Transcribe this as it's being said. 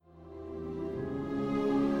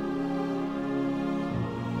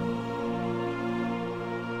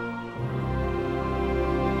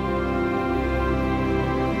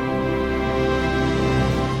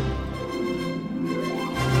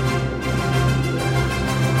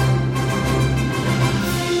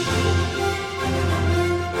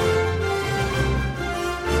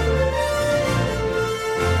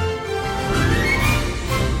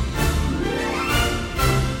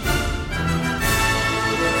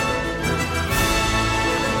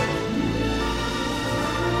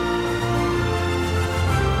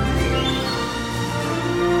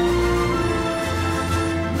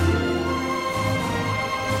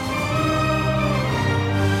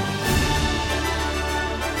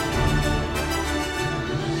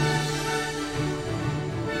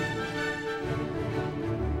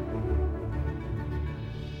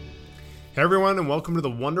Hey everyone, and welcome to the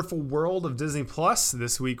wonderful world of Disney Plus.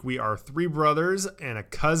 This week we are three brothers and a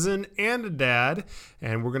cousin and a dad,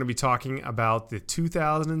 and we're going to be talking about the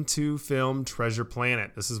 2002 film Treasure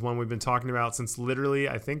Planet. This is one we've been talking about since literally,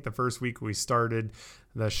 I think, the first week we started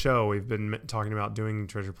the show. We've been talking about doing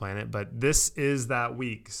Treasure Planet, but this is that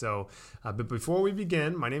week. So, but before we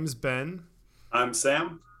begin, my name is Ben. I'm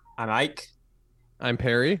Sam. I'm Ike. I'm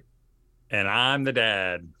Perry. And I'm the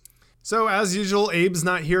dad. So, as usual, Abe's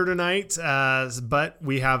not here tonight, but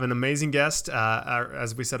we have an amazing guest.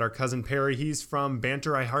 As we said, our cousin Perry, he's from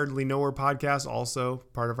Banter I Hardly Know Her podcast, also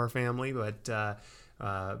part of our family. But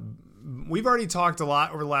we've already talked a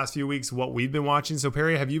lot over the last few weeks what we've been watching. So,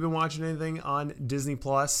 Perry, have you been watching anything on Disney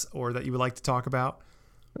Plus or that you would like to talk about?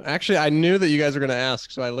 Actually, I knew that you guys were going to ask,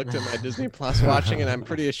 so I looked at my Disney Plus watching, and I'm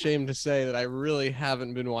pretty ashamed to say that I really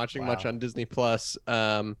haven't been watching much on Disney Plus.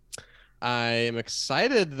 I am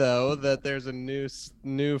excited though that there's a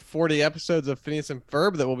new 40 episodes of Phineas and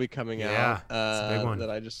Ferb that will be coming out. It's a big one.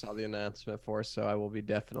 That I just saw the announcement for, so I will be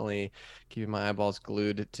definitely keeping my eyeballs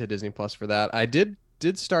glued to Disney Plus for that. I did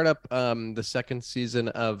start up the second season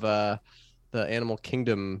of the Animal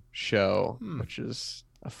Kingdom show, which is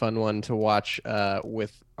a fun one to watch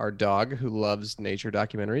with our dog who loves nature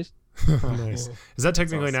documentaries. Nice. Is that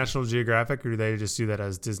technically National Geographic, or do they just do that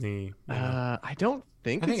as Disney? I don't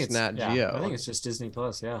think it's Nat Geo. I think it's just Disney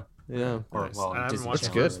Plus. Yeah. Or, nice. I haven't Disney watched the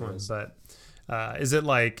good. first one, but is it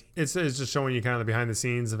like it's just showing you kind of the behind the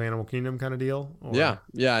scenes of Animal Kingdom kind of deal? Or?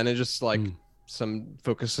 Yeah, and it just like some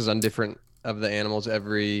focuses on different of the animals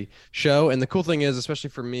every show. And the cool thing is, especially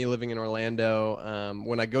for me living in Orlando,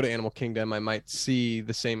 when I go to Animal Kingdom, I might see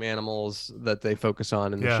the same animals that they focus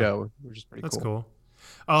on in the show, which is pretty cool. That's cool.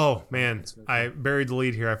 Oh man, I buried the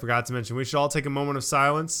lead here. I forgot to mention we should all take a moment of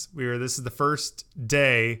silence. This is the first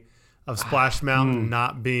day of Splash Mountain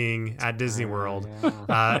not being at Disney World.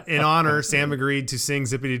 In honor, Sam agreed to sing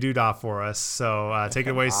Zippity Doo Dah for us. So take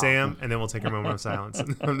it away, Sam, and then we'll take a moment of silence.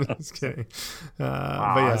 I'm just kidding. But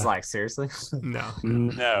yeah. I was like, seriously?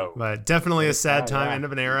 No. But definitely a sad time, end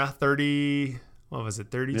of an era. 32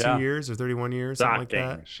 years or 31 years, something like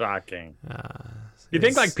that. Shocking. You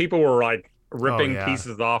think like people were like ripping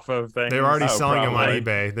pieces off of things? They were already selling them on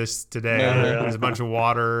eBay today. There's a bunch of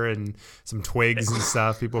water and some twigs and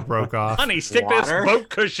stuff people broke off. Honey, stick this boat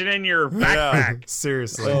cushion in your backpack.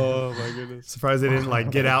 Seriously. Oh my goodness. Surprised they didn't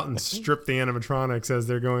like get out and strip the animatronics as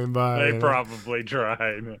they're going by. They probably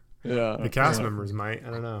tried. Yeah. The cast members might. I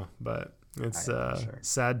don't know. But it's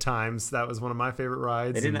sad times. That was one of my favorite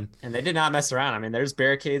rides. They did not mess around. I mean, there's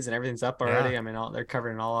barricades and everything's up already. I mean, they're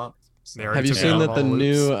covering it all up. Have you seen that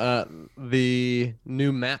the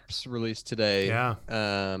new maps released today have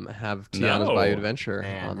Tiana's Bayou Adventure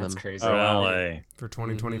on them? That's crazy. LA for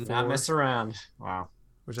 2024. Not mess around. Wow.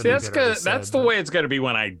 See, that's the way it's going to be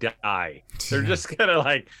when I die. They're just going to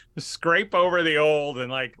like scrape over the old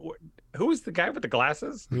and like, who's the guy with the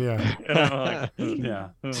glasses? Yeah. And I'm like,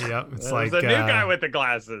 Yep. It's like the new guy with the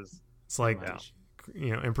glasses. It's like,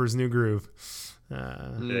 Emperor's New Groove.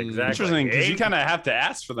 Exactly. Interesting, because you kind of have to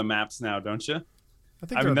ask for the maps now, don't you? I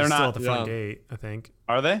think they're still at the front gate. I think.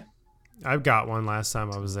 Are they? I've got one last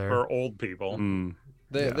time I was there. For old people.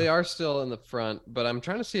 They are still in the front, but I'm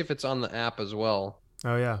trying to see if it's on the app as well.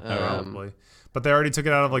 Oh yeah, probably. But they already took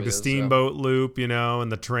it out of like the steamboat loop,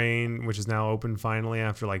 and the train, which is now open finally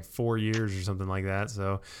after like 4 years or something like that.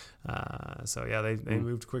 So yeah, they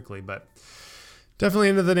moved quickly, but. Definitely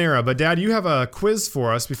into the era. But, Dad, you have a quiz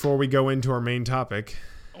for us before we go into our main topic.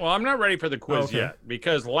 Well, I'm not ready for the quiz yet,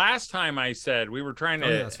 because last time I said we were trying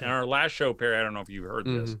to, in our last show, Perry, I don't know if you heard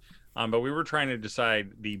this, but we were trying to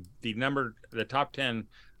decide the top 10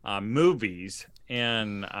 movies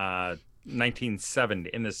in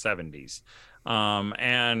 1970, in the 70s.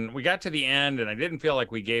 And we got to the end, and I didn't feel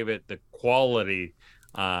like we gave it the quality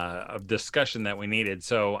of discussion that we needed.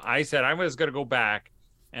 So I said I was going to go back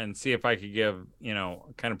and see if I could give,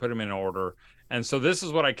 kind of put them in order. And so this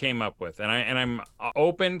is what I came up with. And I'm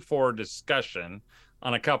open for discussion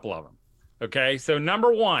on a couple of them. Okay. So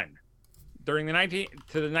number one, during the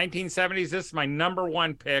 1970s, this is my number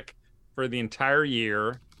one pick for the entire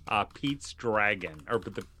year. Pete's Dragon, or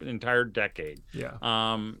the entire decade. Yeah.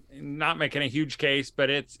 Not making a huge case, but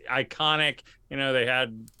it's iconic. They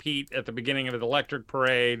had Pete at the beginning of the Electric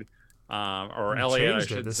Parade. Or Elliot, I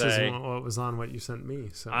should this say. This is what was on what you sent me.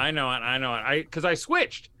 So I know it. Because I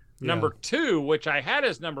switched. Number two, which I had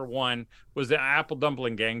as number one, was the Apple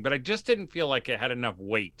Dumpling Gang, but I just didn't feel like it had enough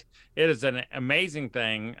weight. It is an amazing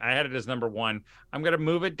thing. I had it as number one. I'm going to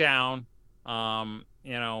move it down.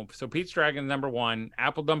 So Pete's Dragon, number one.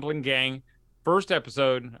 Apple Dumpling Gang, first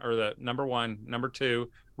episode, or the number one. Number two,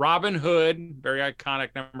 Robin Hood, very iconic,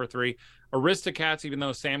 number three. Aristocats, even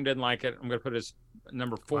though Sam didn't like it, I'm going to put as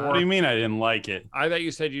number 4. What do you mean I didn't like it? I thought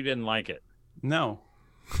you said you didn't like it. No.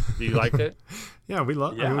 Do you like it? Yeah, we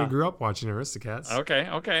love. I mean, Yeah. we grew up watching Aristocats.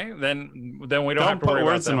 Okay. Then we don't Don't have to put worry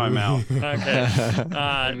words in about my that.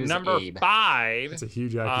 mouth. Okay. Number 5. It's a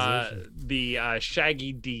huge accusation. The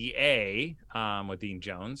Shaggy DA with Dean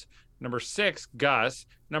Jones. Number 6, Gus.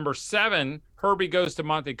 Number 7, Herbie Goes to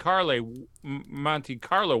Monte Carlo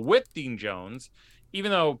with Dean Jones.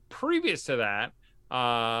 Even though previous to that,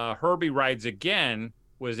 Herbie Rides Again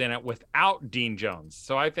was in it without Dean Jones.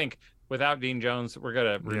 So I think without Dean Jones, we're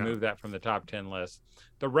going to remove that from the top 10 list.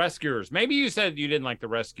 The Rescuers. Maybe you said you didn't like The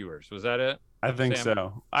Rescuers. Was that it? I think Sam?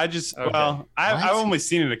 so. I just Okay. I've only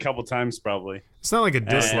seen it a couple times probably. It's not like a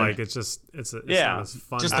dislike. It's just it's Yeah. not as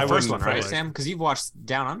fun. Just I the first wouldn't one, right, feel Sam? Because you've watched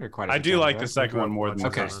Down Under quite a I few do times, like right? the second one more than the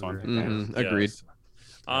Okay. first one. Agreed. Yes.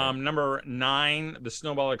 Number 9, The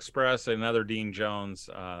Snowball Express, another Dean Jones,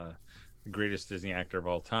 the greatest Disney actor of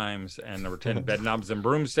all times. And number 10, Bedknobs and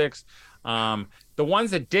Broomsticks. The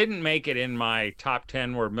ones that didn't make it in my top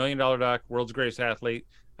 10 were $1 Million Duck, World's Greatest Athlete,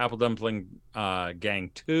 Apple Dumpling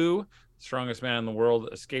Gang 2, Strongest Man in the World,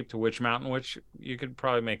 Escape to Witch Mountain, which you could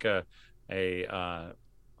probably make a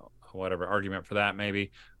whatever argument for that,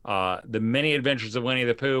 maybe. The Many Adventures of Winnie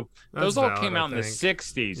the Pooh. Those all came out in the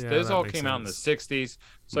 60s. Yeah, Those that all makes came out in the sense. 60s.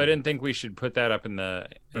 So I didn't think we should put that up in the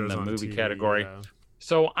It was on movie TV, category. yeah.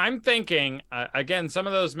 So I'm thinking, again, some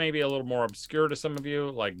of those may be a little more obscure to some of you,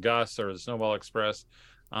 like Gus or the Snowball Express.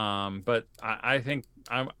 But I think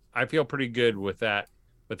I feel pretty good with that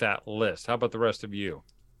list. How about the rest of you?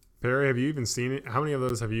 Perry, have you even seen it? How many of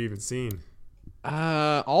those have you even seen?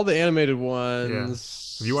 All the animated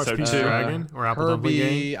ones. Have you watched So Pete's two. Dragon or Apple Dumpling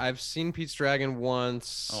Herbie, Gang? I've seen Pete's Dragon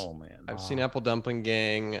once. Oh man, I've seen Apple Dumpling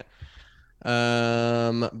Gang.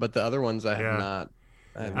 But the other ones I have Yeah. not.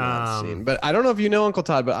 I have not seen. Um, But I don't know if you know, Uncle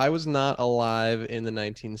Todd, but I was not alive in the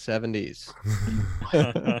 1970s.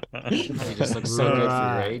 You just look so good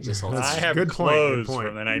for your age. This whole That's I have good point, clothes good point.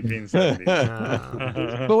 from the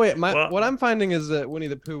 1970s. But wait, Well- what I'm finding is that Winnie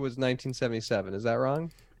the Pooh was 1977. Is that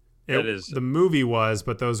wrong? That is- the movie was,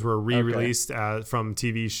 but those were re-released from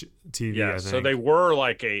TV. TV, Yeah, I think. so they were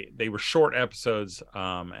they were short episodes,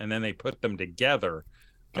 and then they put them together,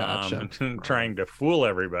 Gotcha. trying to fool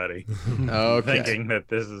everybody, Okay. thinking that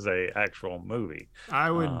this is a actual movie. I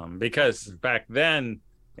would. Because back then,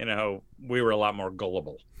 we were a lot more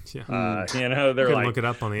gullible. Yeah. They're You can like, look it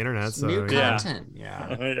up on the internet. So new yeah. content.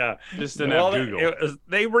 Yeah. yeah, Just didn't have Google.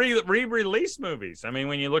 they re-release movies. I mean,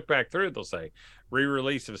 when you look back through it, they'll say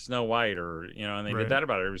re-release of Snow White, or and they Right. did that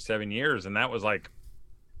about every 7 years, and that was like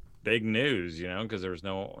big news, because there was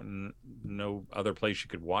no other place you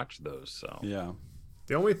could watch those. So Yeah.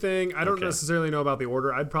 The only thing I don't Okay. necessarily know about the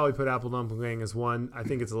order, I'd probably put Apple Dumpling Gang as one. I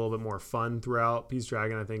think it's a little bit more fun throughout. Pete's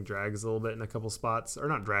Dragon, I think, drags a little bit in a couple spots, or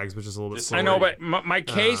not drags, but just a little bit. I know, slower. but my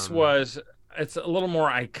case was it's a little more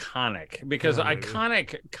iconic, because Yeah,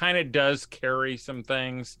 iconic kind of does carry some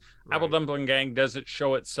things. Apple Right. Dumpling Gang doesn't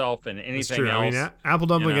show itself in It's anything true. else. I mean, Apple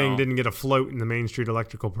Dumpling you know. Gang didn't get a float in the Main Street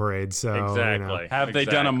Electrical Parade, so Exactly. Have they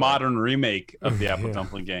done a Exactly. modern remake of the Apple Yeah.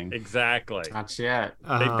 Dumpling Gang? Exactly. Not yet.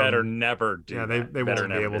 They better never do. Yeah, they that. won't Better be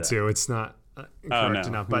never able do that. to. It's not correct no.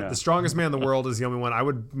 enough. But Yeah. The Strongest Man in the World is the only one. I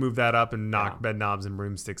would move that up and knock Yeah. Bedknobs and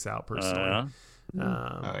Broomsticks out personally.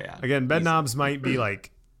 Oh yeah. Again, Bedknobs might be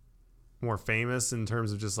like more famous in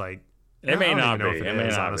terms of just like. It may I don't not even know be. if It may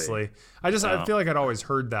is, not be. honestly. I No. feel like I'd always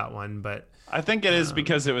heard that one, but I think it is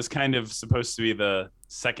because it was kind of supposed to be the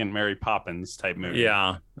second Mary Poppins type movie.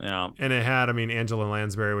 Yeah. and it had, Angela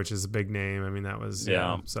Lansbury, which is a big name. That was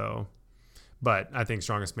Yeah. So, but I think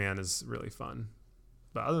Strongest Man is really fun.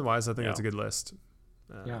 But otherwise, I think Yeah. it's a good list.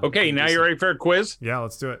 Yeah. Okay, now you're ready for a quiz. Yeah,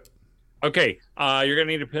 let's do it. Okay, you're gonna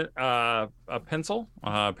need a pencil,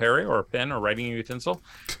 Perry, or a pen, or writing utensil.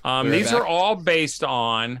 These back. are all based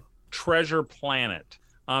on Treasure Planet.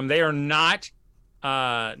 They are not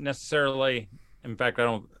necessarily. In fact, I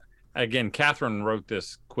don't. Again, Catherine wrote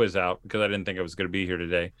this quiz out because I didn't think I was going to be here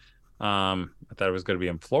today. I thought I was going to be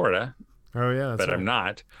in Florida, Oh yeah, that's but right. I'm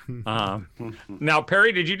not. Now,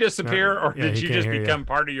 Perry, did you disappear, or Yeah, did he you can't just hear you. become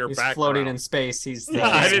part of your He's background? floating in space. He's the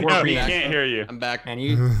I didn't know. He scorpion. can't hear you. I'm back. And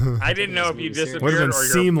you I didn't know if you Would've disappeared been or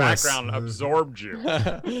your seamless. background absorbed you.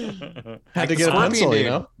 Had Like to the get a scorpion pencil, dude.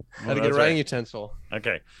 Had to get a that's writing right. utensil.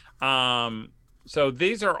 Okay. So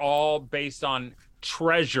these are all based on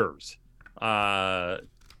treasures.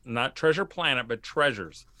 Not Treasure Planet, but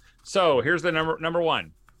treasures. So here's the number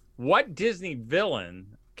one. What Disney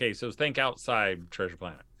villain, okay, so think outside Treasure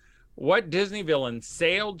Planet. What Disney villain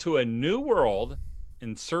sailed to a new world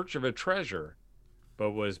in search of a treasure,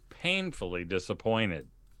 but was painfully disappointed?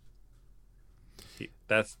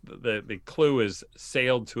 That's the clue is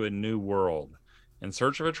sailed to a new world in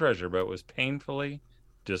search of a treasure, but was painfully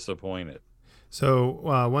disappointed.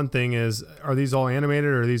 So one thing is, are these all animated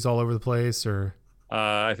or are these all over the place? Or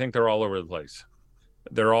I think they're all over the place.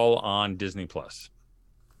 They're all on Disney Plus.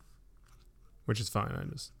 which is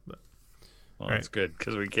fine. Well, that's good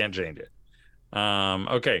because we can't change it.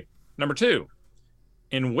 Okay, number 2.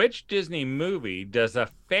 In which Disney movie does a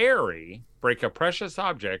fairy break a precious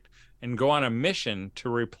object and go on a mission to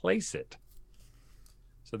replace it?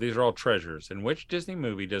 So these are all treasures. In which Disney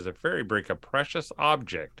movie does a fairy break a precious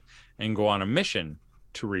object and go on a mission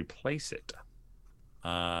to replace it?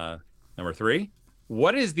 Number 3.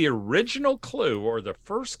 What is the original clue or the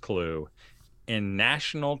first clue in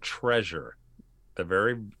National Treasure? The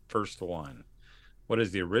very first one. What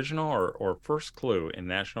is the original or first clue in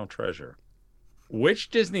National Treasure? Which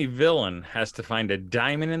Disney villain has to find a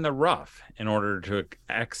diamond in the rough in order to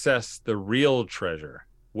access the real treasure?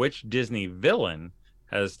 Which Disney villain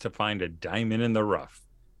has to find a diamond in the rough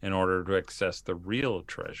in order to access the real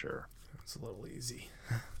treasure? That's a little easy.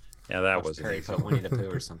 Yeah, that was Harry easy. put Winnie the Pooh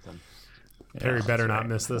or something. Harry better not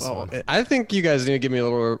miss this one. I think you guys need to give me a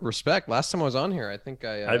little respect. Last time I was on here, I think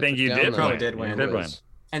I think took you down did the- Probably did win. You did win.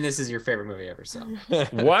 And this is your favorite movie ever, so.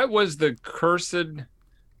 What was the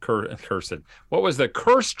What was the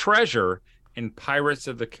cursed treasure in Pirates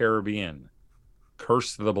of the Caribbean?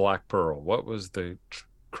 Curse of the Black Pearl. What was the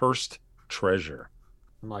cursed treasure?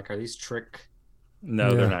 I'm like, are these trick No,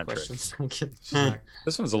 Yeah. they're not tricks. questions? I'm kidding. She's not-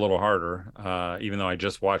 This one's a little harder, even though I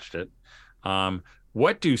just watched it.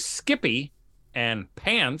 What do Skippy and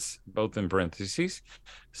Pants, both in parentheses,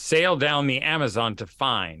 sail down the Amazon to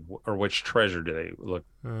find? Or which treasure do they look?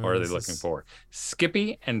 Or are they looking for?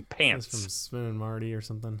 Skippy and It's Pants. from Spin and Marty or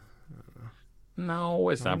something. No,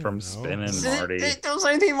 it's I not don't from know. Spin and Marty. Don't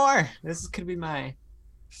say anything more. This could be my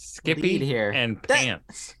Skippy lead here. and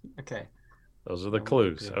Pants. Okay. Those are the Oh,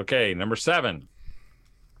 clues. good. Okay, number 7.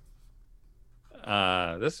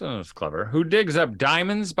 This one was clever. Who digs up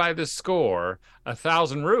diamonds by the score,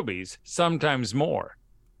 1,000 rubies, sometimes more?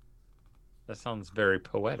 That sounds very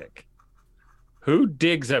poetic. Who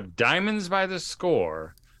digs up diamonds by the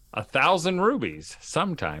score, 1,000 rubies,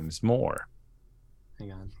 sometimes more?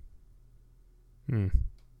 Hang on.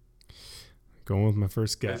 Going with my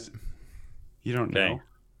first guess. You don't Okay. know.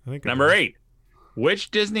 I think Number 8.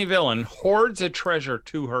 Which Disney villain hoards a treasure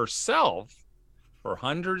to herself for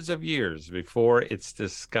hundreds of years before it's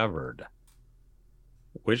discovered?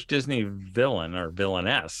 Which Disney villain or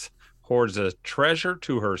villainess hoards a treasure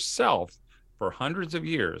to herself for hundreds of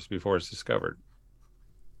years before it's discovered?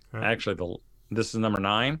 Actually, this is number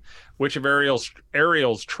 9. Which of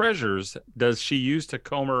Ariel's treasures does she use to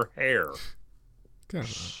comb her hair?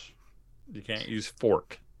 You can't use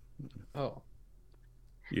fork. Oh.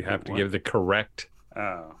 You have to What? give the correct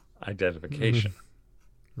Oh. identification.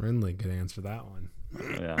 Renly could answer that one.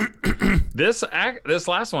 Yeah. This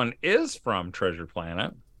last one is from Treasure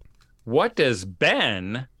Planet. What does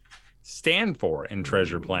Ben stand for in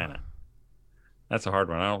Treasure Planet? That's a hard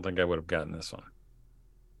one. I don't think I would have gotten this one.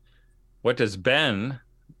 What does Ben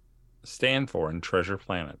stand for in Treasure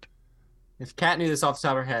Planet? If Kat knew this off the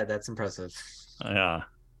top of her head, that's impressive. Yeah,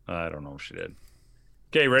 I don't know if she did.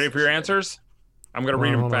 Okay, ready for your answers? I'm going to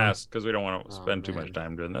read them Hold on. fast because we don't want to Oh, spend too man. much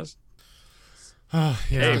time doing this. Yeah.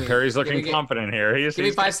 Hey, Perry's looking Give me- confident here. Give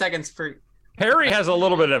me 5 seconds for. Harry has a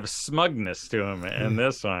little bit of smugness to him in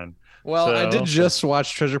this one. Well, I So- did just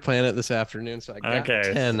watch Treasure Planet this afternoon, so I got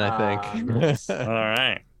Okay. 10, I think. nice. All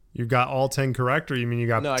right. You got all 10 correct, or you mean you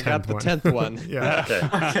got No, the I got 10th the one? 10th one. Yeah. Okay.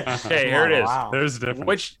 Okay. Okay, here it is. Wow. There's a difference.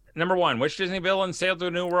 Which number 1? Which Disney villain sailed to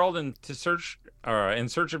a new world and in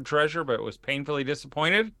search of treasure, but was painfully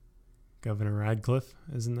disappointed? Governor Radcliffe,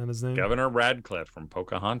 isn't that his name? Governor Radcliffe from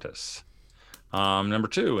Pocahontas. Number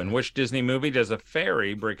 2. In which Disney movie does a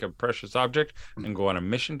fairy break a precious object and go on a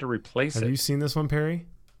mission to replace Have it? you seen this one, Perry?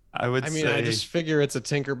 I would I mean, say I just figure it's a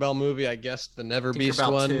Tinkerbell movie. I guess the Never Beast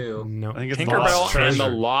Tinkerbell one. 2. No. I think it's Tinkerbell Lost and the Treasure.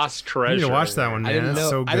 Lost You Treasure. need to watch that one, man. I didn't It's know.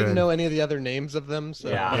 so good. I didn't know any of the other names of them. So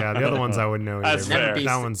Yeah. Yeah, the other ones I wouldn't know either. That's but fair. Never Beast.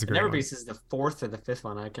 That one's a great Never one. Beast is the 4th or the 5th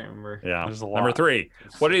one. I can't remember. Yeah. There's a lot. Number 3.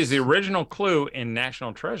 What is the original clue in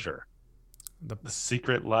National Treasure? The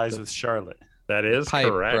secret lies with Charlotte. That is Pipe,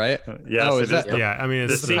 correct. right? Yes, Oh, it is is. that- Yeah, I mean,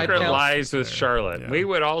 The it's pipe secret count? lies with Charlotte. Yeah. We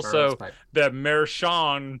would also Burroughs Pipe. the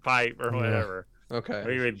Mershon pipe or Yeah. whatever. Okay.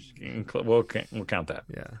 We would we'll count that.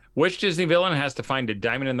 Yeah. Which Disney villain has to find a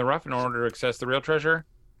diamond in the rough in order to access the real treasure?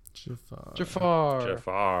 Jafar.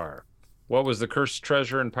 Jafar. What was the cursed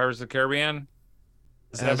treasure in Pirates of the Caribbean?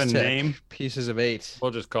 Does it have a Aztec name? Pieces of 8.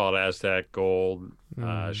 We'll just call it Aztec gold.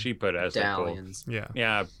 Mm. She put Aztec gold. Medallions. Yeah.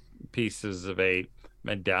 Yeah, pieces of 8.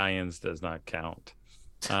 Medallions does not count.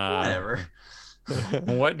 Whatever.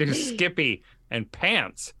 What do Skippy and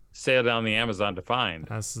Pants sail down the Amazon to find?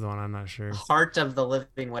 That's the one I'm not sure. Heart of the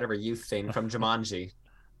living, whatever you thing from Jumanji.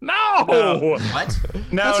 No. What?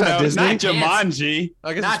 No, That's not Disney. not Jumanji.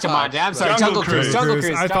 I guess Not it's Fox, Jumanji. I'm but- sorry. Jungle Cruise. Jungle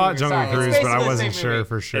Cruise. I thought Jungle Sorry. Cruise, It's but I basically the wasn't same sure movie.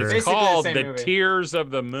 for sure. It's basically the called same The movie. Tears of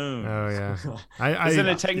the Moon. Oh yeah. Isn't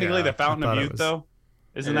it technically the Fountain of Youth, though?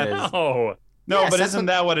 Isn't It that? is. No. No, Yes, but that's isn't what-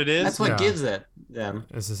 that what it is? That's what Yeah. gives it them.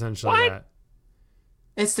 It's essentially What? that.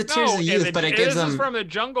 It's the Tears of Youth, but it gives This them. is from the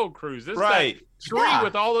Jungle Cruise. This Right. is that tree Yeah.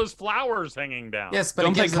 with all those flowers hanging down. Yes, but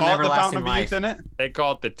Don't it they gives them call it the everlasting Fountain of Youth life. in it? They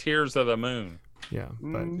call it the Tears of the Moon. Yeah,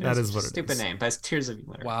 but Mm, that is what it is. Stupid name, but it's Tears of Youth.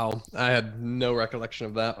 Wow, I had no recollection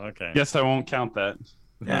of that. Okay. Guess I won't count that.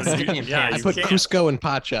 Yeah, Skippy and Yeah, Pants. I you put can't. Cusco and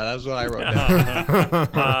Pacha. That's what I wrote down.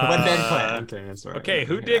 When Ben played. I'm kidding, I'm sorry. Okay,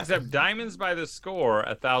 who Yeah. digs up diamonds by the score,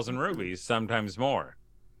 1,000 rubies, sometimes more?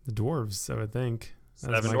 The dwarves, I would think.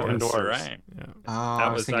 That's Seven my guess. dwarfs, right? Yeah. Oh, That I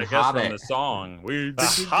was was, I thinking guess, Hobbit. from the song.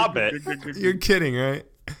 The Hobbit. You're kidding, right?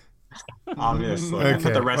 Obviously. I put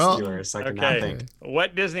Okay, the well- rescuers. I could not Okay. think.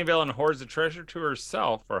 What Disney villain hoards the treasure to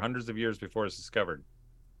herself for hundreds of years before it's discovered?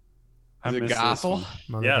 I Is it missed this Gothel? one.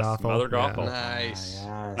 Mother Yes, Gothel. Mother Yeah. Gothel. Nice.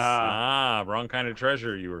 Yes. Wrong kind of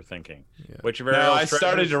treasure you were thinking. Yeah. Which of Ariel's No, I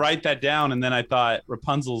started treasures- to write that down, and then I thought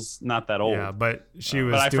Rapunzel's not that old. Yeah, but she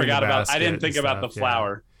was. But I doing forgot the about. I didn't basket think and about the stuff, yeah.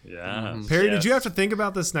 flower. Yeah. Perry, did Yes. you have to think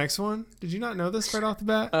about this next one? Did you not know this right off the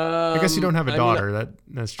bat? I guess you don't have a I mean, daughter.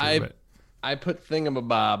 That's true. I- but I put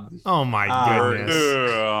thingamabob. oh my goodness,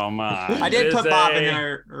 Oh my! I did Is put Bob in a-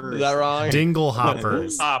 there. Is that wrong? Dingle Hopper.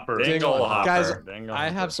 Hopper. Dingle Hopper. Guys, Dingle I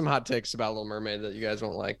Hopper. have some hot takes about Little Mermaid that you guys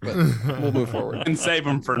won't like, but we'll move forward. And save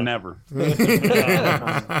them for never. Okay.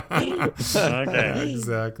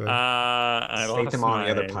 Exactly. I State lost them on the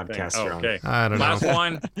my other thing. podcast you're on. Okay. I don't Last know.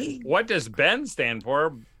 one. What does Ben stand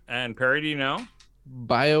for? And Perry, do you know?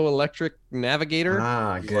 Bioelectric navigator.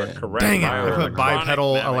 Ah, You are good. correct. Dang it! I Bioelectronic put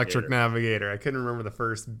bipedal navigator. electric navigator. I couldn't remember the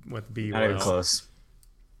first what B Not even was. close.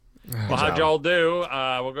 Well, how'd y'all do?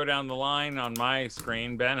 We'll go down the line on my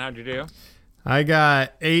screen. Ben, how'd you do? I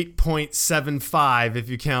got 8.75 if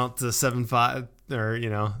you count the 75 or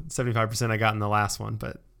 75% I got in the last one,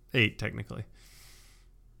 but 8 technically.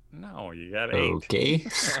 No, you got 8. Okay.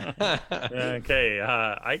 Okay,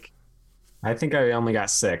 Ike. I think I only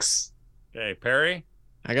got 6. Okay, Perry.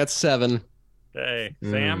 I got 7. Okay,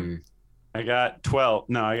 Sam. I got 12.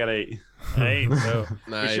 No, I got 8. 8. So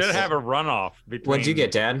Nice. we should have a runoff between. What'd you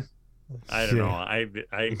get, Dad? I don't know.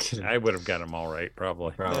 Yeah. I would have gotten them all right,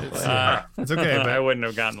 probably. Probably. It's okay, I but wouldn't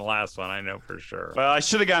have gotten the last one. I know for sure. Well, I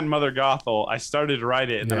should have gotten Mother Gothel. I started to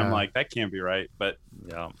write it, and then I'm Yeah. like, that can't be right. But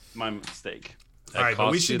Yeah. my mistake. all right,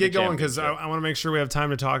 but we should get going because I want to make sure we have time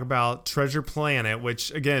to talk about Treasure Planet,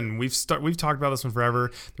 which again we've talked about this one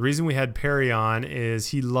forever. The reason we had Perry on is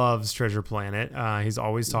he loves Treasure Planet. He's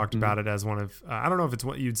always talked about it as one of I don't know if it's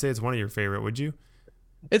what you'd say it's one of your favorite. Would you?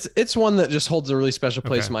 It's one that just holds a really special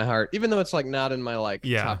place Okay. in my heart, even though it's like not in my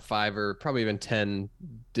Yeah. top 5 or probably even 10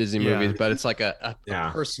 Disney Yeah. movies, but it's like a Yeah.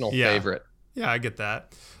 personal Yeah. favorite. Yeah, I get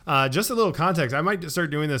that. Just a little context. I might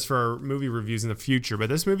start doing this for movie reviews in the future, but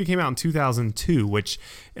this movie came out in 2002, which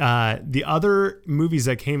the other movies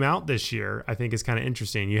that came out this year, I think is kind of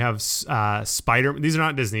interesting. You have Spider. These are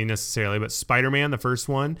not Disney necessarily, but Spider-Man, the first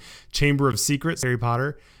one, Chamber of Secrets, Harry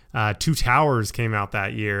Potter. Two Towers came out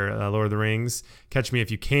that year, Lord of the Rings, Catch Me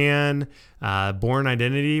If You Can, Bourne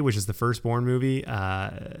Identity, which is the first Bourne movie,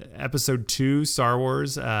 Episode 2, Star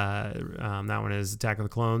Wars, that one is Attack of the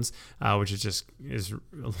Clones, which is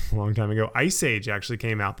a long time ago. Ice Age actually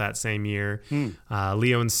came out that same year.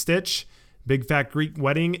 Leo and Stitch, Big Fat Greek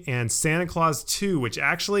Wedding, and Santa Claus 2, which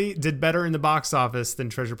actually did better in the box office than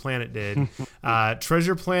Treasure Planet did.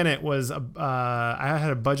 Treasure Planet was, I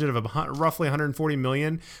had a budget of roughly 140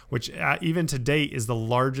 million, which even to date is the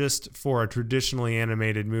largest for a traditionally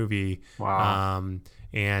animated movie. Wow.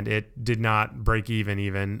 And it did not break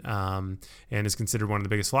even, and is considered one of the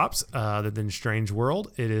biggest flops. Other than Strange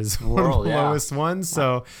World, it is one of the lowest ones.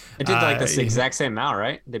 So it did like this exact same amount,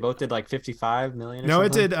 right? They both did like 55 million. Or no,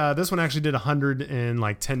 something? it did. This one actually did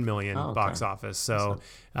 110 million Oh, okay. box office. So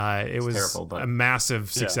it was terrible, but- a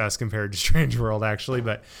massive success compared to Strange World, actually.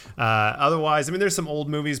 But otherwise, I mean, there's some old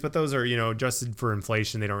movies, but those are adjusted for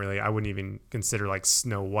inflation. They don't really. I wouldn't even consider like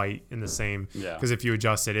Snow White in the same. Yeah. Because if you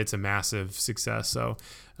adjust it, it's a massive success. So.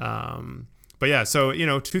 But yeah, so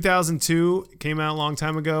 2002 came out a long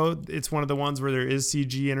time ago. It's one of the ones where there is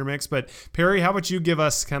CG intermix. But Perry, how about you give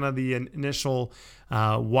us kind of the initial?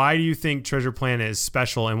 Why do you think Treasure Planet is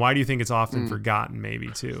special, and why do you think it's often forgotten, maybe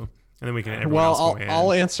too? And then we can. Well,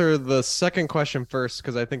 I'll answer the second question first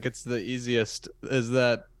because I think it's the easiest. Is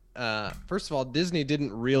that first of all, Disney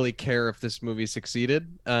didn't really care if this movie succeeded.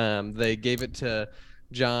 They gave it to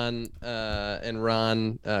John and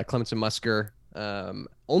Ron Clements and Musker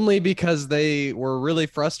only because they were really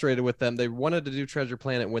frustrated with them. They wanted to do Treasure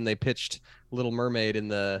Planet when they pitched Little Mermaid in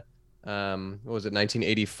the what was it,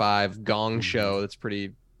 1985 Gong show that's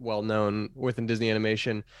pretty well known within Disney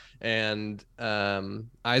animation, and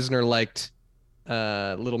Eisner liked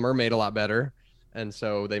Little Mermaid a lot better, and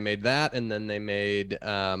so they made that, and then they made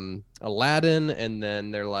Aladdin, and then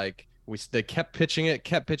they're like, they kept pitching it.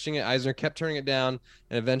 Eisner kept turning it down,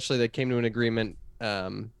 and eventually they came to an agreement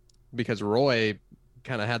because Roy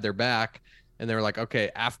kind of had their back, and they were like, okay,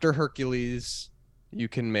 after Hercules, you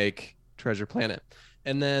can make Treasure Planet.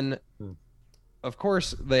 And then, of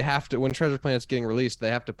course, they have to, when Treasure Planet's getting released, they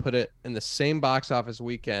have to put it in the same box office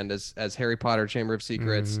weekend as Harry Potter Chamber of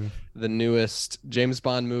Secrets, the newest James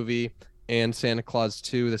Bond movie, and Santa Claus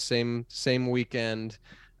 2, the same weekend.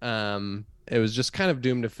 It was just kind of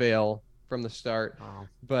doomed to fail from the start. Wow.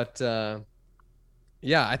 But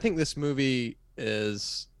yeah, I think this movie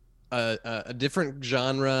is a different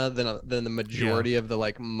genre than the majority of the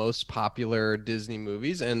like most popular Disney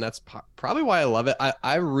movies, and that's probably why I love it.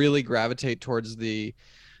 I really gravitate towards the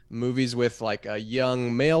movies with like a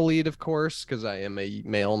young male lead, of course, because I am a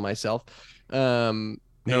male myself. No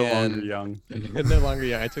longer young. No longer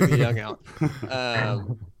young. I took the young out.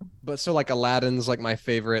 But so like Aladdin's like my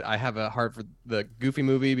favorite. I have a heart for the Goofy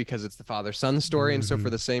movie because it's the father-son story, and so for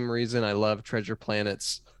the same reason, I love Treasure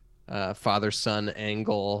Planet's father-son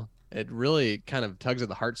angle. It really kind of tugs at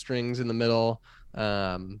the heartstrings in the middle,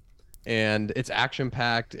 and it's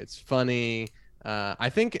action-packed. It's funny. I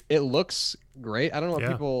think it looks great. I don't know what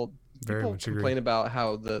people complain about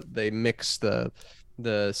how they mix the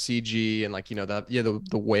CG and like, you know, the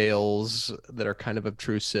whales that are kind of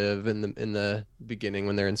obtrusive in the beginning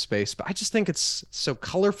when they're in space, but I just think it's so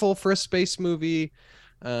colorful for a space movie.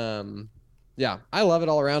 Yeah, I love it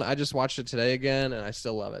all around. I just watched it today again, and I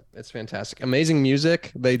still love it. It's fantastic. Amazing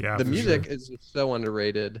music. The music is so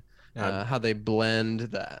underrated. How they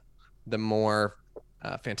blend the more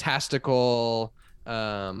fantastical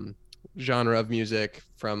genre of music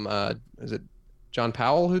from is it John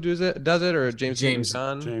Powell who does it, or James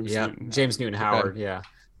Newton? James Newton Howard. Okay. Yeah,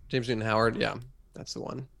 James Newton Howard. Yeah, that's the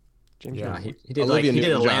one. He did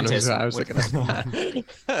Atlantis. I was thinking of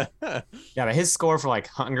that. Yeah, but his score for like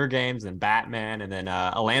Hunger Games and Batman, and then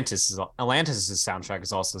Atlantis' soundtrack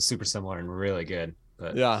is also super similar and really good.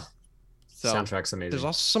 But yeah, so soundtrack's amazing. There's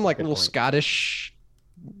also some like little Scottish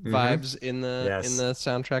vibes in the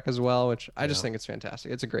soundtrack as well, which I just think it's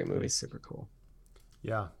fantastic. It's a great movie. It's super cool.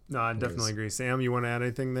 Yeah, no, I definitely agree. Sam, you want to add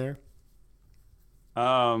anything there?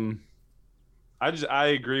 I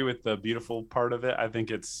agree with the beautiful part of it. I think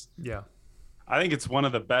it's one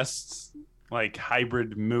of the best like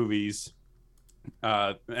hybrid movies,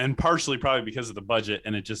 and partially probably because of the budget,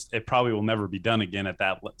 and it probably will never be done again at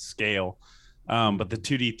that scale. But the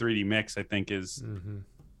 2D 3D mix I think is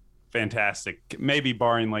fantastic. Maybe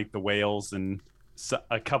barring like the whales and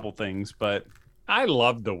a couple things, but I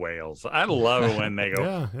love the whales. I love it when they go.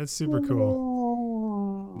 Yeah, it's super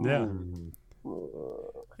cool. Yeah.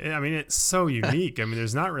 I mean, it's so unique. I mean,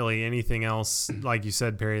 there's not really anything else, like you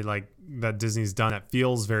said, Perry, like that Disney's done that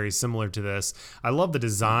feels very similar to this. I love the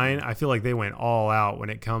design. I feel like they went all out when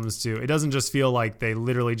it comes to, it doesn't just feel like they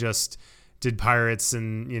literally just did pirates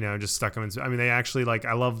and, you know, just stuck them in. I mean, they actually like,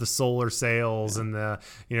 I love the solar sails and the,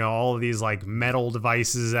 you know, all of these like metal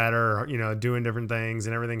devices that are, you know, doing different things,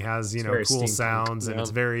 and everything has, you know, cool sounds, and it's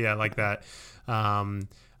very like that.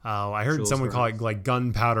 I heard someone call it like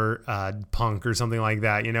gunpowder punk or something like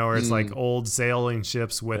that, you know, where it's like old sailing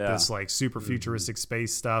ships with this like super futuristic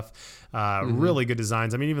space stuff. Really good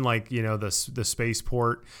designs. I mean, even like, you know, the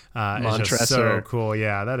spaceport is just so cool.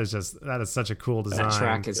 Yeah, that is such a cool design. That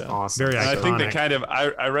track is awesome. Very iconic. I think they kind of,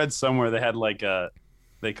 I read somewhere they had like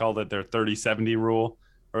they called it their 30-70 rule,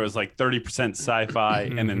 or it was like 30% sci-fi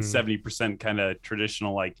and then 70% kind of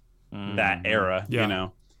traditional, like that era, you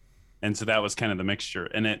know? And so that was kind of the mixture,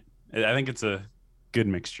 and I think it's a good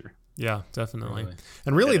mixture. Yeah, definitely.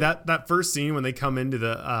 And really, that first scene when they come into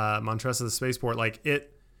the Montressa, the spaceport, like it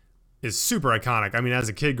is super iconic. I mean, as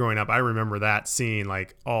a kid growing up, I remember that scene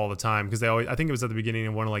like all the time, because I think it was at the beginning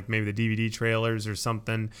of one of like maybe the DVD trailers or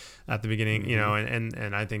something at the beginning, you know,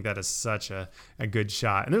 and I think that is such a good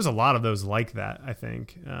shot. And there's a lot of those like that, I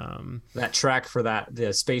think. That track for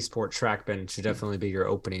the spaceport track, Ben, should definitely be your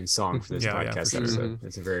opening song for this podcast episode.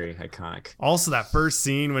 It's a very iconic. Also, that first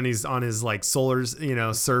scene when he's on his like solars, you know,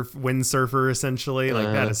 windsurfer essentially, like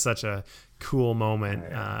that is such a cool moment.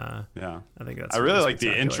 Yeah, I think that's. I really like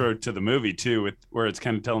the intro to the movie too, with where it's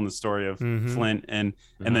kind of telling the story of Flint, and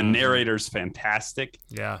the narrator's fantastic.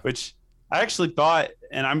 Yeah, which I actually thought,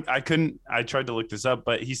 and I tried to look this up,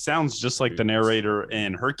 but he sounds just like the narrator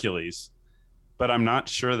in Hercules, but I'm not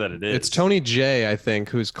sure that it is. It's Tony J, I think,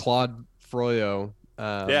 who's Claude Froyo.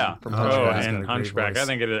 From Hunchback. And Hunchback. I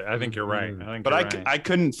think you're right. I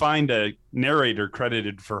couldn't find a narrator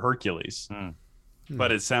credited for Hercules,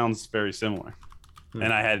 but it sounds very similar.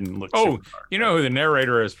 And I hadn't looked. Oh, you know who the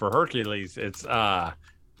narrator is for Hercules? It's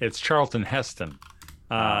Charlton Heston,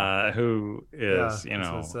 who is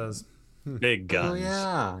big guns. Oh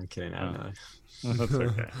yeah, I'm kidding.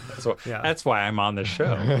 That's okay. That's why I'm on the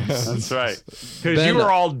show. That's right. Because you were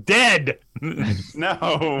all dead.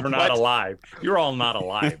 No, we're not alive. You're all not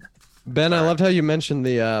alive. Ben, I loved how you mentioned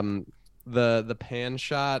the pan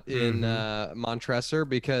shot in Montresor,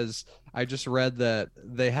 because I just read that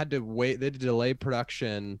they had to delay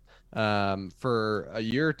production for a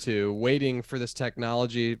year or two, waiting for this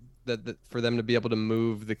technology that for them to be able to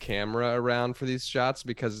move the camera around for these shots,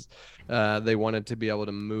 because they wanted to be able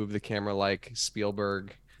to move the camera like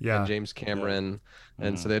Spielberg and James Cameron,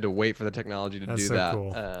 and so they had to wait for the technology to do that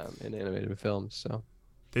cool. In animated films. So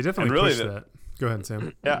they definitely pushed that. Go ahead,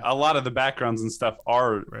 Sam. Yeah, a lot of the backgrounds and stuff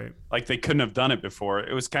are like they couldn't have done it before.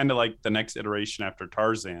 It was kind of like the next iteration after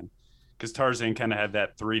Tarzan, because Tarzan kind of had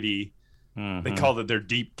that 3D. They called it their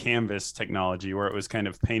deep canvas technology, where it was kind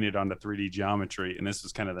of painted onto 3D geometry, and this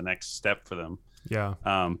was kind of the next step for them. Yeah.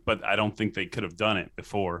 But I don't think they could have done it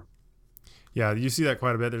before. Yeah, you see that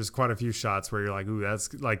quite a bit. There's quite a few shots where you're like, ooh,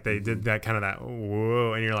 that's like they did that kind of that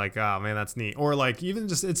whoa, and you're like, oh man, that's neat. Or like even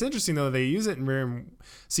just, it's interesting though, they use it in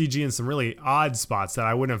CG in some really odd spots that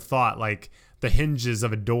I wouldn't have thought, like the hinges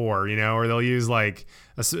of a door, or they'll use like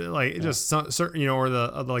just certain, or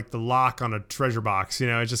the like the lock on a treasure box,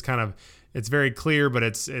 it's just kind of, it's very clear, but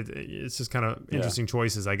it's just kind of interesting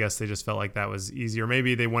choices. I guess they just felt like that was easier.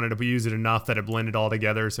 Maybe they wanted to use it enough that it blended all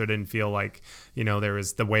together, so it didn't feel like, there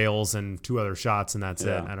was the whales and two other shots and that's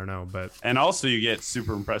it. I don't know, but and also you get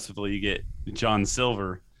super impressively, you get John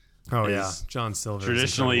Silver. Oh yeah, John Silver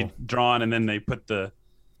traditionally drawn, and then they put the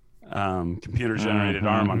computer generated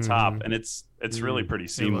arm on top, and it's really pretty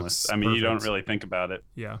seamless. I mean, perfect. You don't really think about it.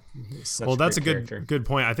 Yeah. Well, that's a good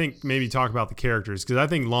point. I think maybe talk about the characters, because I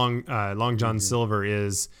think Long John Silver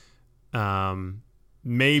is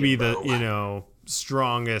maybe the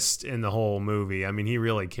strongest in the whole movie. I mean, he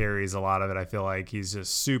really carries a lot of it. I feel like he's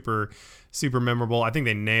just super memorable. I think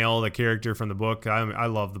they nail the character from the book. I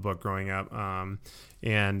love the book growing up.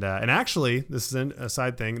 And actually, this is a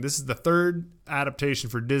side thing. This is the third adaptation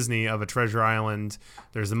for Disney of a Treasure Island.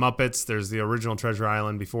 There's the Muppets, there's the original Treasure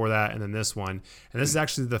Island before that, and then this one. And this is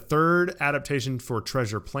actually the third adaptation for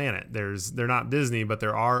Treasure Planet. They're not Disney, but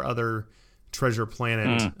there are other Treasure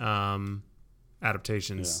Planet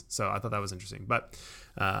adaptations. So I thought that was interesting. But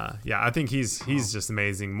I think he's just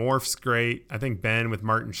amazing. Morph's great. I think Ben with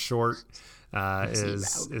Martin Short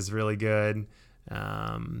is really good.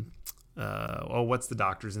 What's the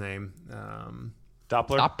doctor's name?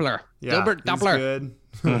 Doppler. Yeah, Gilbert Doppler.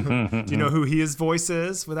 Good. Do you know who his voice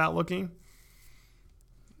is without looking?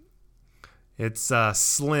 It's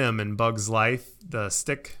Slim in Bug's Life, the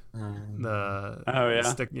stick, stick,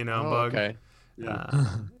 bug. Okay.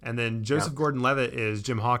 And then Joseph Gordon-Levitt is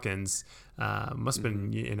Jim Hawkins. Must have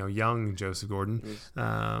been young Joseph Gordon.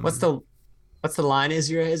 What's the line? Is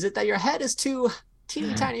it that your head is too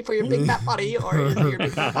teeny tiny for your big fat body, or is your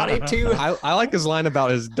big fat body too? I like his line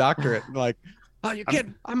about his doctorate. Like, oh, you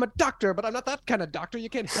can't. I'm a doctor, but I'm not that kind of doctor. You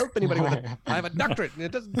can't help anybody with it. I have a doctorate, and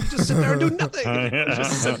it doesn't. You just sit there and do nothing.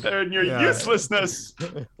 Just sit there in your uselessness.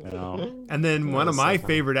 And then one of my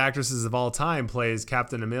favorite actresses of all time plays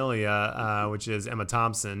Captain Amelia, which is Emma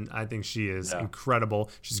Thompson. I think she is incredible.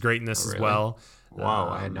 She's great in this as well. Wow,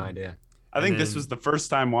 I had no idea. I think this was the first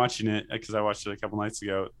time watching it, because I watched it a couple nights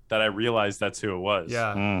ago, that I realized that's who it was.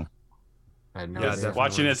 Yeah. I had no idea.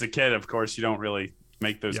 Watching it as a kid, of course, you don't really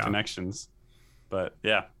make those connections. But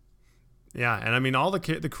yeah. Yeah, and I mean, all the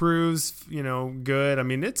crew's, good. I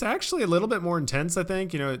mean, it's actually a little bit more intense, I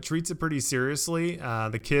think. It treats it pretty seriously.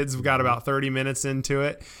 The kids got about 30 minutes into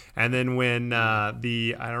it. And then when I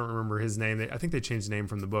don't remember his name. I think they changed the name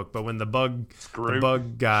from the book. But when the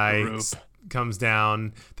bug guy comes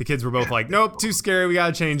down, the kids were both like, nope, too scary, we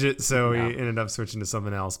gotta change it. So we ended up switching to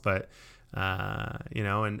something else. But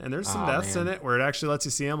and there's some deaths in it where it actually lets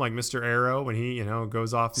you see him, like Mr. Arrow when he,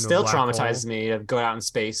 goes off into still a black traumatizes hole. me to go out in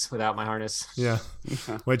space without my harness. Yeah.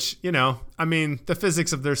 Which, the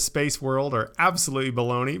physics of their space world are absolutely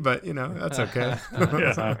baloney, but that's okay.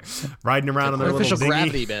 Riding around on their artificial little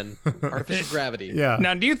gravity, dinghy. Ben. Artificial gravity. Yeah.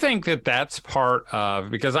 Now, do you think that that's part of,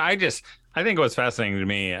 because I think what's fascinating to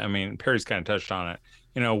me, I mean, Perry's kind of touched on it,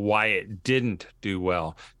 why it didn't do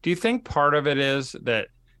well. Do you think part of it is that,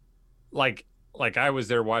 like I was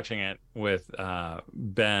there watching it with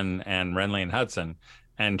Ben and Renly and Hudson,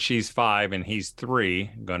 and she's 5 and he's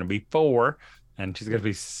 3, going to be 4, and she's going to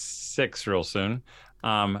be 6 real soon.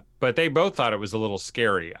 But they both thought it was a little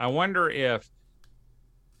scary. I wonder if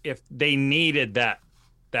they needed that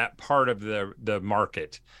part of the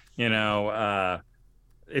market.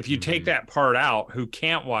 If you take that part out, who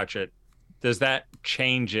can't watch it, does that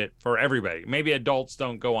change it for everybody? Maybe adults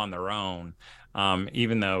don't go on their own.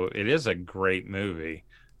 Even though it is a great movie.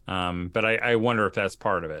 But I wonder if that's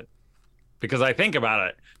part of it. Because I think about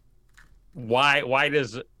it, why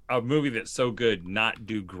does a movie that's so good not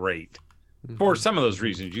do great? For some of those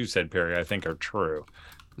reasons you said, Perry, I think are true.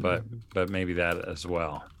 But maybe that as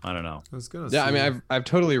well. I don't know. I mean, I've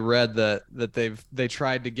totally read that they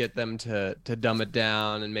tried to get them to dumb it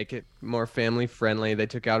down and make it more family friendly. They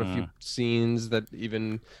took out a few scenes that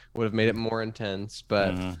even would have made it more intense,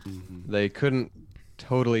 but they couldn't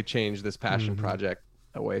totally change this passion project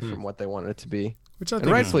away from what they wanted it to be, which I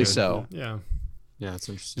think rightfully so. Yeah, it's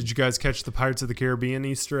interesting. Did you guys catch the Pirates of the Caribbean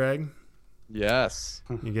Easter egg? Yes.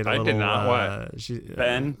 You get a I little, did not. What?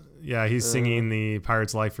 Ben? Yeah, he's singing the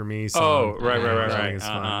Pirate's Life for Me song. Oh, right. It's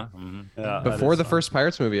fun. Yeah, before the first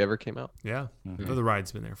Pirates movie ever came out. Yeah, the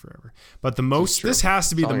ride's been there forever. But this has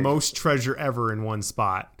to be the most treasure ever in one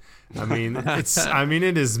spot. I mean, it makes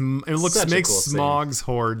cool Smaug's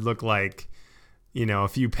hoard look like, a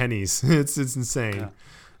few pennies. It's insane.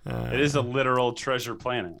 Yeah. It is a literal treasure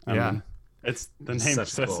planet. I mean, it's the name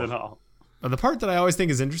says it all. The part that I always think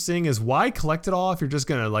is interesting is why collect it all if you're just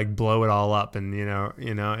gonna like blow it all up, and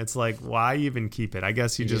it's like, why even keep it? I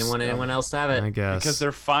guess you just didn't want anyone else to have it. I guess because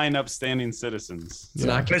they're fine, upstanding citizens.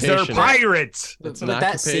 Because they're pirates. But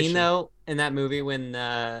that scene though in that movie when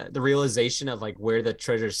the realization of like where the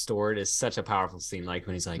treasure's stored is such a powerful scene. Like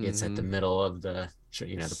when he's like, it's at the middle of the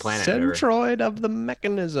the planet. Centroid of the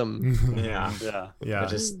mechanism. Yeah. But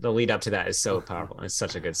just the lead up to that is so powerful. It's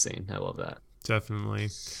such a good scene. I love that. Definitely.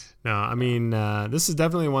 No, I mean, this is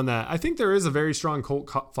definitely one that I think there is a very strong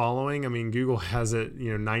cult following. I mean, Google has it,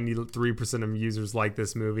 93% of users like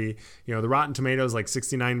this movie. The Rotten Tomatoes like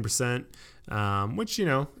 69%, which,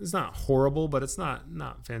 is not horrible, but it's not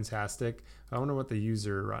fantastic. I wonder what the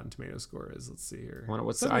user Rotten Tomatoes score is. Let's see here.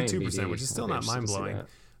 What's 72%, which is still not mind-blowing.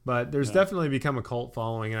 But there's definitely become a cult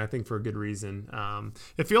following, and I think for a good reason.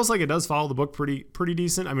 It feels like it does follow the book pretty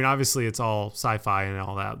decent. I mean, obviously it's all sci-fi and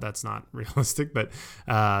all that. That's not realistic, but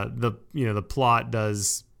the plot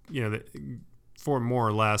does for more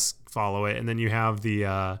or less follow it. And then you have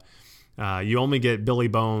the you only get Billy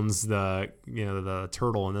Bones, the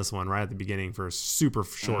turtle in this one right at the beginning for a super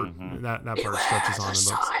short. That part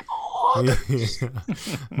stretches on the books.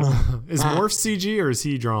 Is Morph CG or is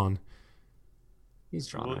he drawn? He's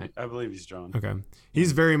drawn, right? I believe he's drawn. Okay.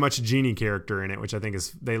 He's very much a genie character in it, which I think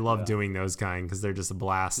is, they love doing those kind because they're just a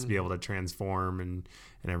blast to be able to transform and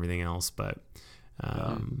everything else. But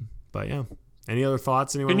yeah. Any other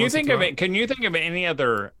thoughts? Anyone? Can you think of any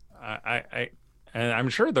other, and I'm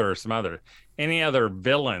sure there are some any other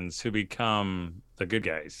villains who become the good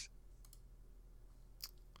guys?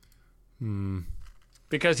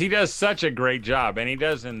 Because he does such a great job, and he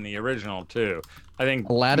does in the original too. I think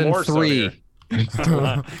Aladdin more 3.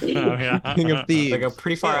 So King of Thieves. They go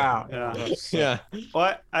pretty far out. Yeah.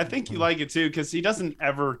 Well, I think you like it too because he doesn't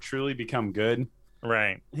ever truly become good.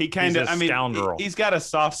 Right. He kind of, scoundrel. He's got a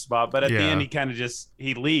soft spot, but at the end, he kind of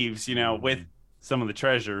he leaves, with some of the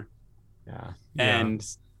treasure. Yeah. And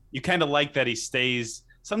you kind of like that he stays.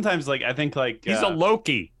 Sometimes, I think, he's a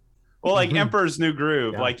Loki. Well, like Emperor's New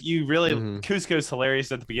Groove. Yeah. Like, you really, Cusco's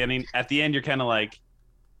hilarious at the beginning. At the end, you're kind of like,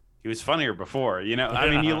 he was funnier before, I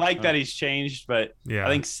mean, you like that he's changed, but I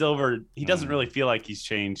think Silver, he doesn't really feel like he's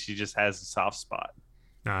changed. He just has a soft spot.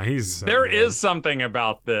 Nah, he's there is something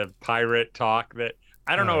about the pirate talk that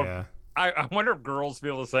I don't know. Yeah. I wonder if girls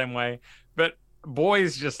feel the same way, but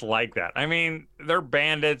boys just like that. I mean, they're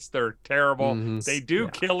bandits. They're terrible. They do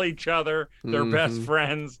kill each other. They're best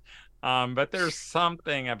friends. But there's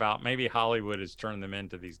something about maybe Hollywood has turned them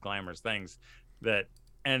into these glamorous things that,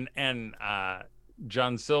 and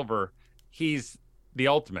John Silver, he's the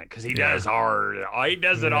ultimate because he does hard. He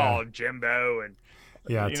does it all, Jimbo,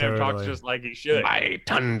 Yeah, talks just like he should. My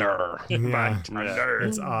thunder. Yeah. Thunder.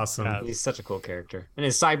 It's awesome. Yeah, he's such a cool character, and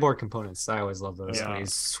his cyborg components. I always love those Yeah. when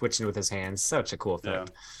he's switching with his hands. Such a cool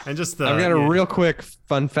effect. And just I've got a real quick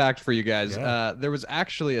fun fact for you guys. There was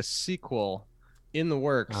actually a sequel in the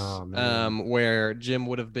works where Jim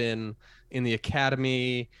would have been in the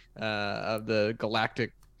Academy of the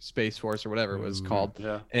Galactic Space Force or whatever it was called.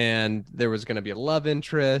 Yeah. And there was going to be a love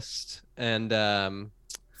interest and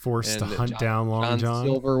forced to hunt down Long John.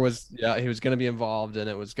 Silver was he was going to be involved, and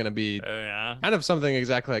it was going to be kind of something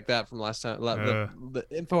exactly like that from last time. The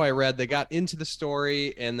info I read, they got into the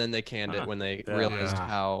story and then they canned it when they realized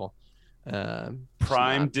how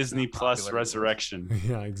Prime Disney Plus Resurrection.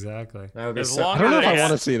 Yeah, exactly. That would be I don't know if I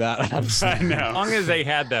want to see that. I know. As long as they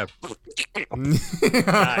had the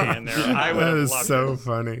guy in there, I would that have is loved so it.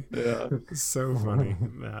 funny. Yeah. So funny.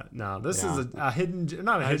 No, this is a hidden,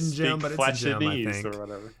 not a hidden gem, but it's a gem, I think. Or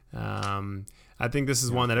whatever. I think this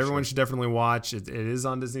is one that everyone should definitely watch. It is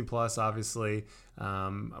on Disney Plus, obviously.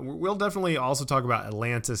 We'll definitely also talk about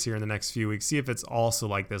Atlantis here in the next few weeks. See if it's also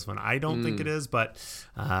like this one. I don't think it is, but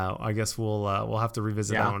I guess we'll have to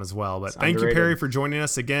revisit that one as well. But thank you, Perry, for joining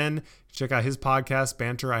us again. Check out his podcast,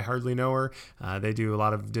 Banter. I Hardly Know Her. They do a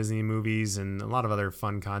lot of Disney movies and a lot of other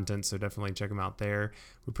fun content, so definitely check them out there.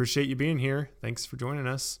 We appreciate you being here. Thanks for joining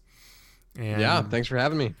us. And thanks for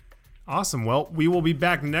having me. Awesome. Well, we will be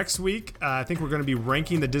back next week. I think we're going to be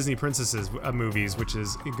ranking the Disney princesses movies, which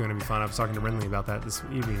is going to be fun. I was talking to Renly about that this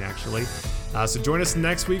evening, actually. So join us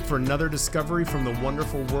next week for another discovery from the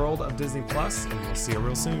wonderful world of Disney Plus, and we'll see you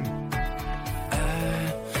real soon.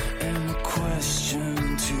 I am a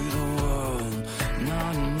question to the world,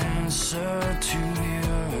 not an answer to the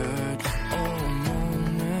earth, or a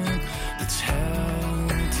moment that's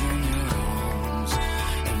held in your arms.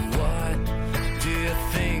 And what do you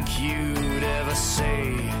think you'd ever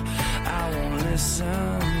say? I won't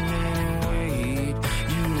listen.